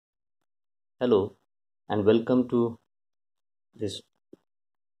Hello and welcome to this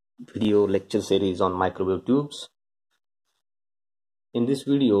video lecture series on microwave tubes. In this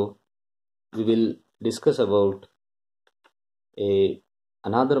video, we will discuss about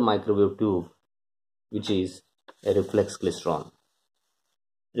another microwave tube, which is a reflex klystron.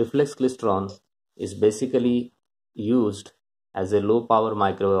 Reflex klystron is basically used as a low power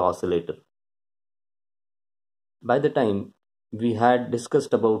microwave oscillator. By the time we had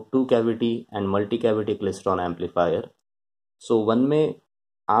discussed about two cavity and multi cavity klystron amplifier, so one may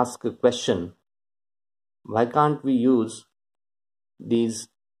ask a question: why can't we use these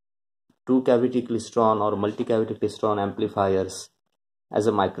two cavity klystron or multi cavity klystron amplifiers as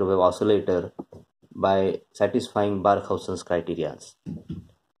a microwave oscillator by satisfying Barkhausen's criteria,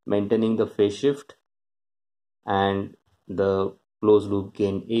 maintaining the phase shift, and the closed loop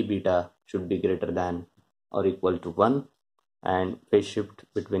gain A beta should be greater than or equal to 1, and phase shift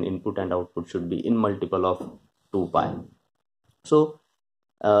between input and output should be in multiple of 2 pi. So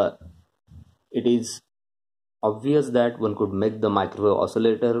it is obvious that one could make the microwave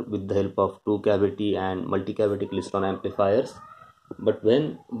oscillator with the help of two cavity and multi cavity klystron amplifiers, but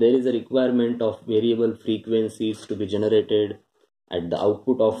when there is a requirement of variable frequencies to be generated at the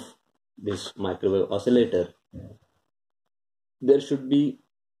output of this microwave oscillator, there should be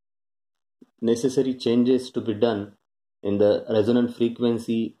necessary changes to be done in the resonant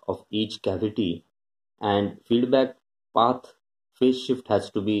frequency of each cavity, and feedback path phase shift has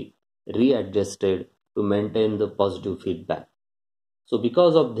to be readjusted to maintain the positive feedback. So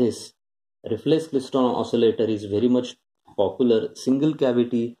because of this, reflex klystron oscillator is very much popular single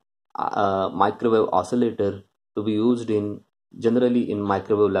cavity microwave oscillator to be used in generally in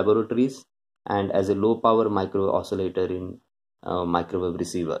microwave laboratories and as a low power microwave oscillator in microwave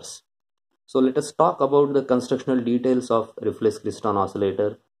receivers. So let us talk about the constructional details of reflex klystron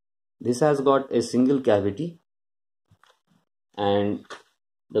oscillator. This has got a single cavity, and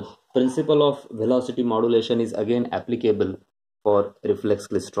the principle of velocity modulation is again applicable for reflex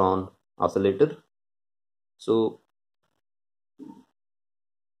klystron oscillator. So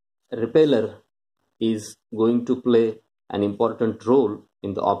repeller is going to play an important role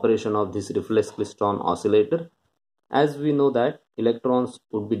in the operation of this reflex klystron oscillator. As we know that electrons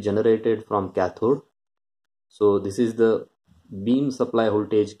would be generated from cathode. So this is the beam supply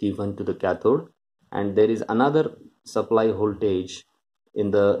voltage given to the cathode, and there is another supply voltage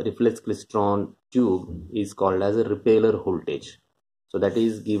in the reflex klystron tube is called as a repeller voltage. So that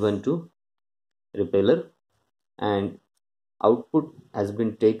is given to repeller, and output has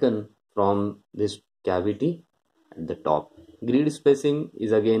been taken from this cavity at the top. Grid spacing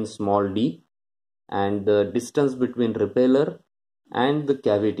is again small d, and the distance between repeller and the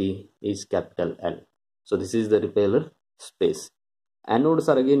cavity is capital L. So this is the repeller space. Anodes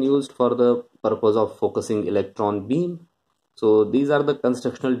are again used for the purpose of focusing electron beam. So these are the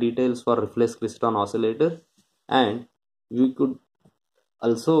constructional details for reflex klystron oscillator, and we could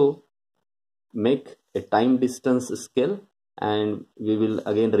also make a time distance scale, and we will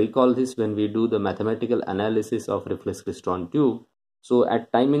again recall this when we do the mathematical analysis of reflex klystron tube. So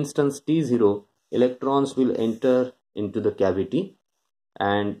at time instance t0, electrons will enter into the cavity,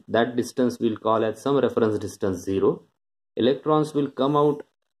 and that distance we'll call as some reference distance 0. Electrons will come out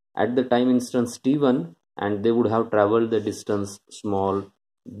at the time instance t1, and they would have traveled the distance small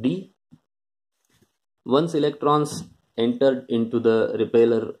d. Once electrons entered into the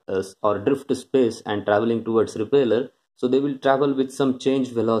repeller or drift space and traveling towards repeller, so they will travel with some change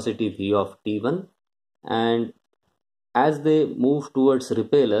velocity v of t1, and as they move towards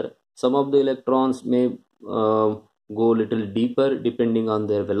repeller, some of the electrons may go little deeper depending on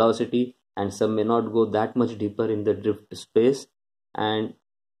their velocity, and some may not go that much deeper in the drift space, and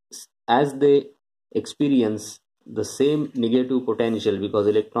as they experience the same negative potential, because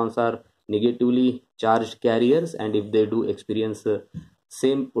electrons are negatively charged carriers, and if they do experience the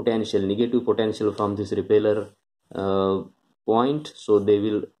same potential, negative potential from this repeller point, so they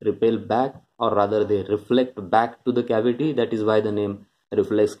will repel back, or rather they reflect back to the cavity. That is why the name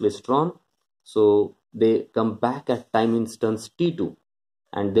reflex klystron. So they come back at time instance t2,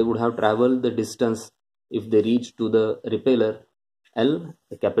 and they would have traveled the distance if they reach to the repeller L,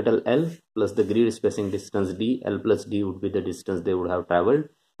 the capital L, plus the grid spacing distance d. L plus d would be the distance they would have traveled.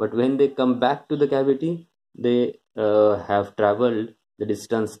 But when they come back to the cavity, they have traveled the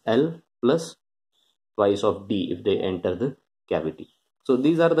distance L plus twice of d if they enter the cavity. So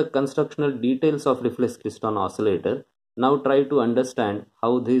these are the constructional details of reflex klystron oscillator. Now try to understand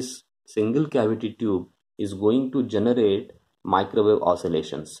how this single cavity tube is going to generate microwave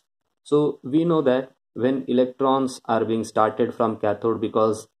oscillations. So we know that when electrons are being started from cathode,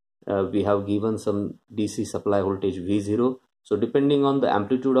 because we have given some DC supply voltage V0. So depending on the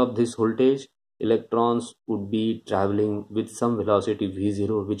amplitude of this voltage, electrons would be traveling with some velocity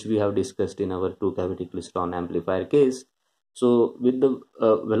V0, which we have discussed in our two cavity klystron amplifier case. So with the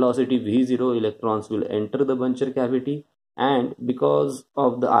velocity V0, electrons will enter the buncher cavity, and because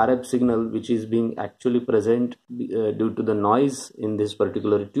of the RF signal which is being actually present due to the noise in this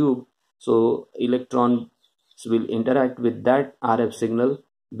particular tube, so electrons will interact with that RF signal.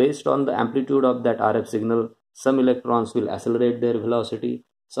 Based on the amplitude of that RF signal, some electrons will accelerate their velocity,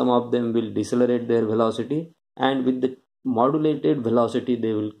 some of them will decelerate their velocity, and with the modulated velocity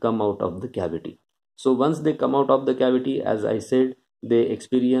they will come out of the cavity. So once they come out of the cavity, as I said, they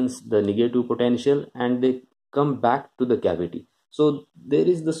experience the negative potential and they come back to the cavity. So there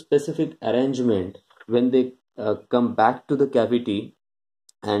is the specific arrangement when they come back to the cavity,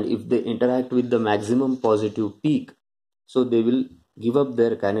 and if they interact with the maximum positive peak, so they will give up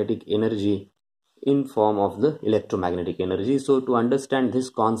their kinetic energy in form of the electromagnetic energy. So to understand this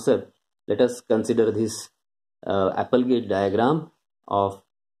concept, let us consider this Applegate diagram of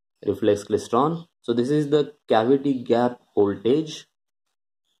reflex klystron. So this is the cavity gap voltage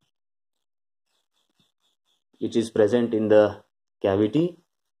which is present in the cavity,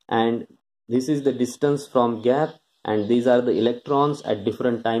 and this is the distance from gap, and these are the electrons at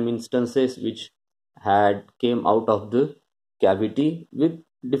different time instances which had came out of the cavity with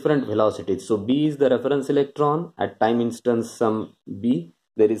different velocities. So B is the reference electron at time instance some B.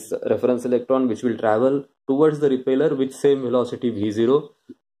 There is a reference electron which will travel towards the repeller with same velocity V0.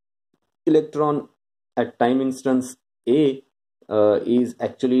 Electron at time instance A is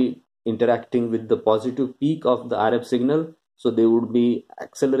actually interacting with the positive peak of the RF signal, so they would be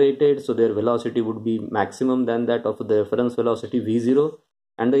accelerated, so their velocity would be maximum than that of the reference velocity V0.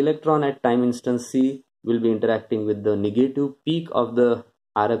 And the electron at time instance C will be interacting with the negative peak of the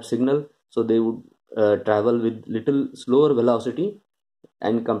RF signal, so they would travel with little slower velocity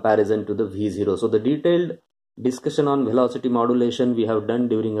in comparison to the V0. So the detailed discussion on velocity modulation we have done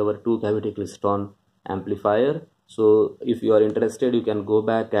during our two cavity klystron amplifier. So if you are interested, you can go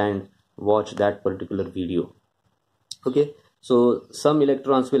back and watch that particular video. Okay, so some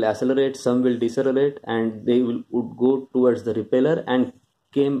electrons will accelerate, some will decelerate, and they would go towards the repeller, and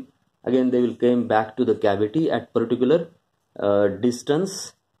they will come back to the cavity at particular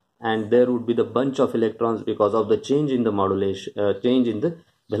distance, and there would be the bunch of electrons because of the change in the modulation, change in the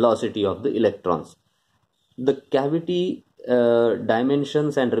velocity of the electrons. The cavity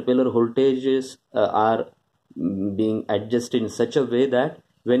dimensions and repeller voltages are being adjusted in such a way that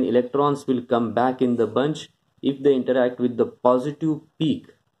when electrons will come back in the bunch, if they interact with the positive peak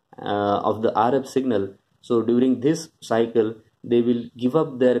of the RF signal, so during this cycle they will give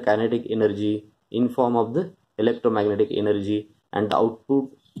up their kinetic energy in form of the electromagnetic energy, and the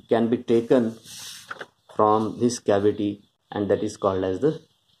output can be taken from this cavity, and that is called as the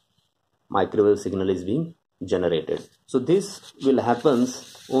microwave signal is being generated. So this will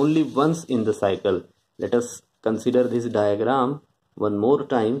happens only once in the cycle. Let us consider this diagram one more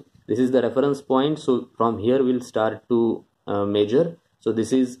time. This is the reference point, so from here we'll start to measure. So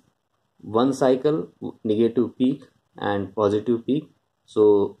this is one cycle, negative peak and positive peak.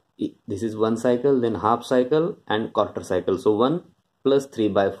 So this is one cycle, then half cycle and quarter cycle. So 1 plus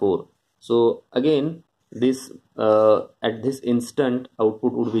 3/4. So again this at this instant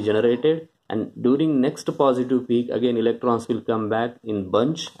output would be generated, and during next positive peak again electrons will come back in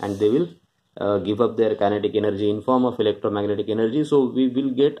bunch and they will give up their kinetic energy in form of electromagnetic energy. So we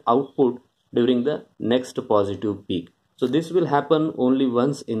will get output during the next positive peak. So this will happen only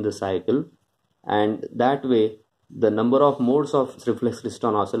once in the cycle, and that way the number of modes of reflex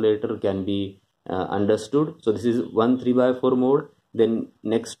klystron oscillator can be understood. So this is 1 3/4 mode. Then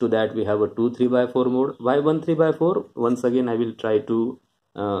next to that we have a 2 3/4 mode. Why 1 3/4? Once again I will try to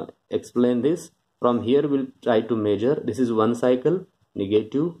explain this. From here we'll try to measure. This is one cycle,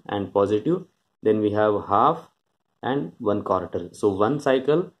 negative and positive. Then we have half and 1/4. So one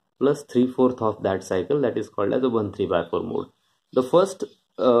cycle plus 3/4 of that cycle, that is called as a 1 3/4 mode. The first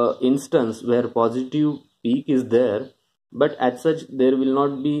instance where positive peak is there, but as such there will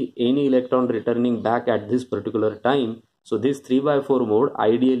not be any electron returning back at this particular time. So this 3/4 mode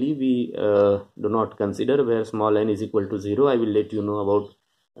ideally we do not consider, where small n is equal to 0. I will let you know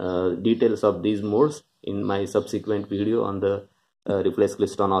about details of these modes in my subsequent video on the reflex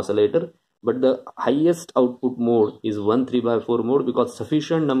klystron oscillator. But the highest output mode is 1 3/4 mode, because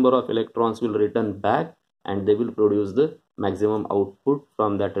sufficient number of electrons will return back and they will produce the maximum output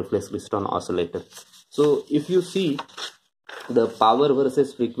from that reflex klystron oscillator. So if you see the power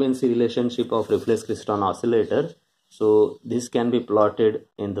versus frequency relationship of reflex klystron oscillator, So this can be plotted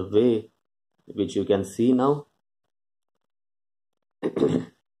in the way which you can see now.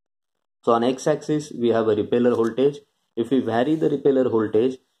 So on x-axis we have a repeller voltage. If we vary the repeller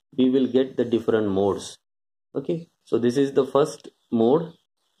voltage, we will get the different modes. Okay, so this is the first mode.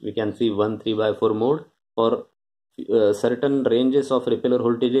 We can see 1 3/4 mode. For certain ranges of repeller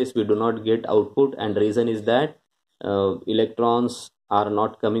voltages we do not get output, and reason is that electrons are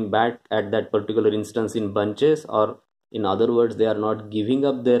not coming back at that particular instance in bunches, or in other words they are not giving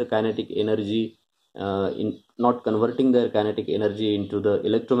up their kinetic energy, in not converting their kinetic energy into the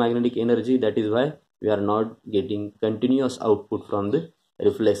electromagnetic energy. That is why we are not getting continuous output from the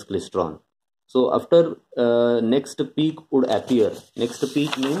reflex klystron. So after next peak would appear. Next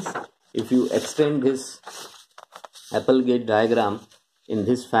peak means if you extend this Applegate diagram in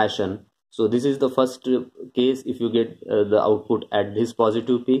this fashion. So this is the first case. If you get the output at this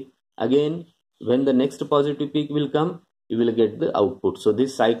positive peak, again when the next positive peak will come, you will get the output. So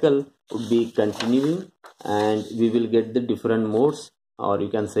this cycle would be continuing, and we will get the different modes, or you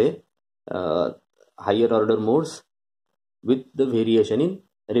can say higher order modes, with the variation in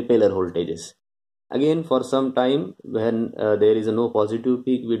repeller voltages. Again, for some time when there is no positive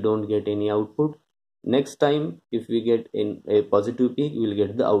peak, we don't get any output. Next time if we get in a positive peak, we will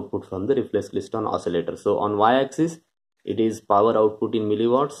get the output from the reflex klystron oscillator. So on y-axis it is power output in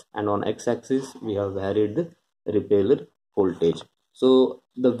milliwatts, and on x-axis we have varied the repeller voltage. So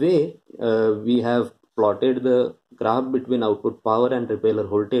the way we have plotted the graph between output power and repeller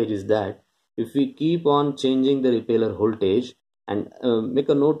voltage is that if we keep on changing the repeller voltage, and make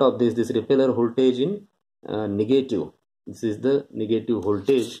a note of this repeller voltage in negative. This is the negative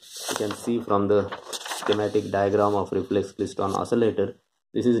voltage. You can see from the schematic diagram of reflex klystron oscillator.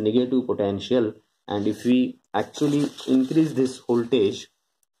 This is negative potential, and if we actually increase this voltage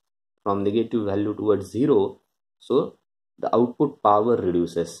from negative value towards 0, so the output power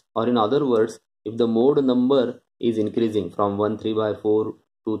reduces. Or in other words, if the mode number is increasing from 1 3/4,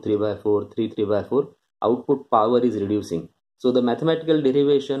 2 3/4, 3 3/4, output power is reducing. So the mathematical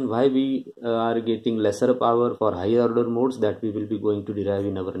derivation why we are getting lesser power for higher order modes, that we will be going to derive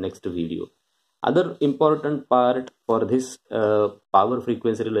in our next video. Other important part for this power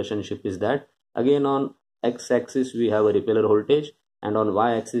frequency relationship is that again on x-axis we have a repeller voltage, and on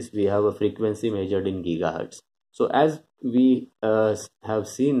y-axis we have a frequency measured in gigahertz. So as we have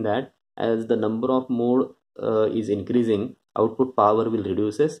seen that as the number of mode is increasing, output power will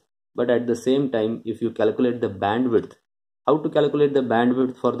reduces. But at the same time, if you calculate the bandwidth, how to calculate the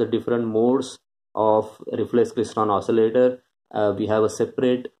bandwidth for the different modes of reflex klystron oscillator, we have a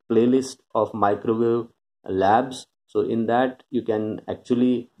separate playlist of microwave labs. So in that you can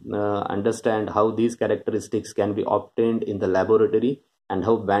actually understand how these characteristics can be obtained in the laboratory, and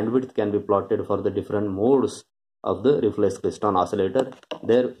how bandwidth can be plotted for the different modes of the reflex klystron oscillator.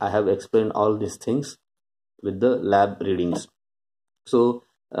 There I have explained all these things with the lab readings. So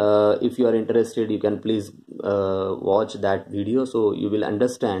if you are interested, you can please watch that video, so you will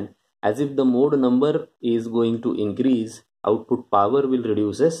understand. As if the mode number is going to increase, output power will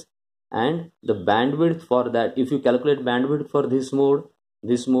reduces, and the bandwidth for that, if you calculate bandwidth for this mode,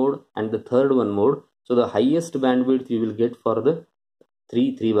 and the third one mode, so the highest bandwidth you will get for the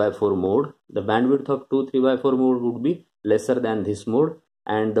 3 3/4 mode. The bandwidth of 2 3/4 mode would be lesser than this mode,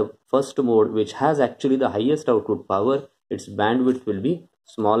 and the first mode, which has actually the highest output power, its bandwidth will be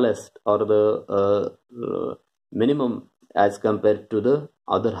smallest, or the minimum as compared to the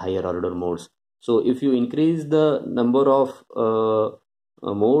other higher order modes. So if you increase the number of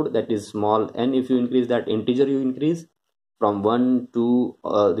mode, that is small n, if you increase that integer, you increase from 1 to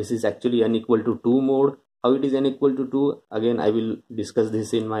this is actually n equal to 2 mode. How it is n equal to 2, again I will discuss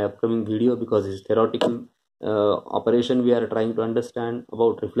this in my upcoming video, because it's theoretical operation we are trying to understand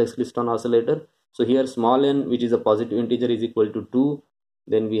about reflex klystron oscillator. So here small n, which is a positive integer, is equal to 2.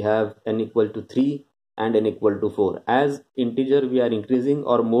 Then we have n equal to 3 and n equal to 4. As integer we are increasing,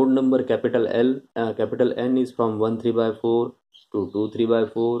 or mode number capital N is from 1 3/4 to 2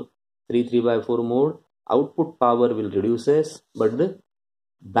 3/4, 3 3/4 mode. Output power will reduces, but the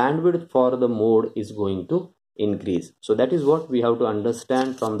bandwidth for the mode is going to increase. So that is what we have to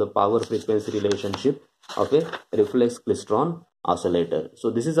understand from the power frequency relationship of a reflex klystron oscillator.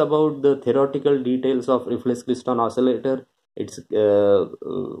 So this is about the theoretical details of reflex klystron oscillator, its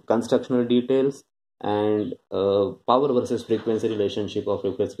constructional details, and power versus frequency relationship of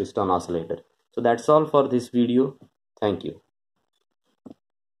reflex klystron oscillator. So that's all for this video. Thank you.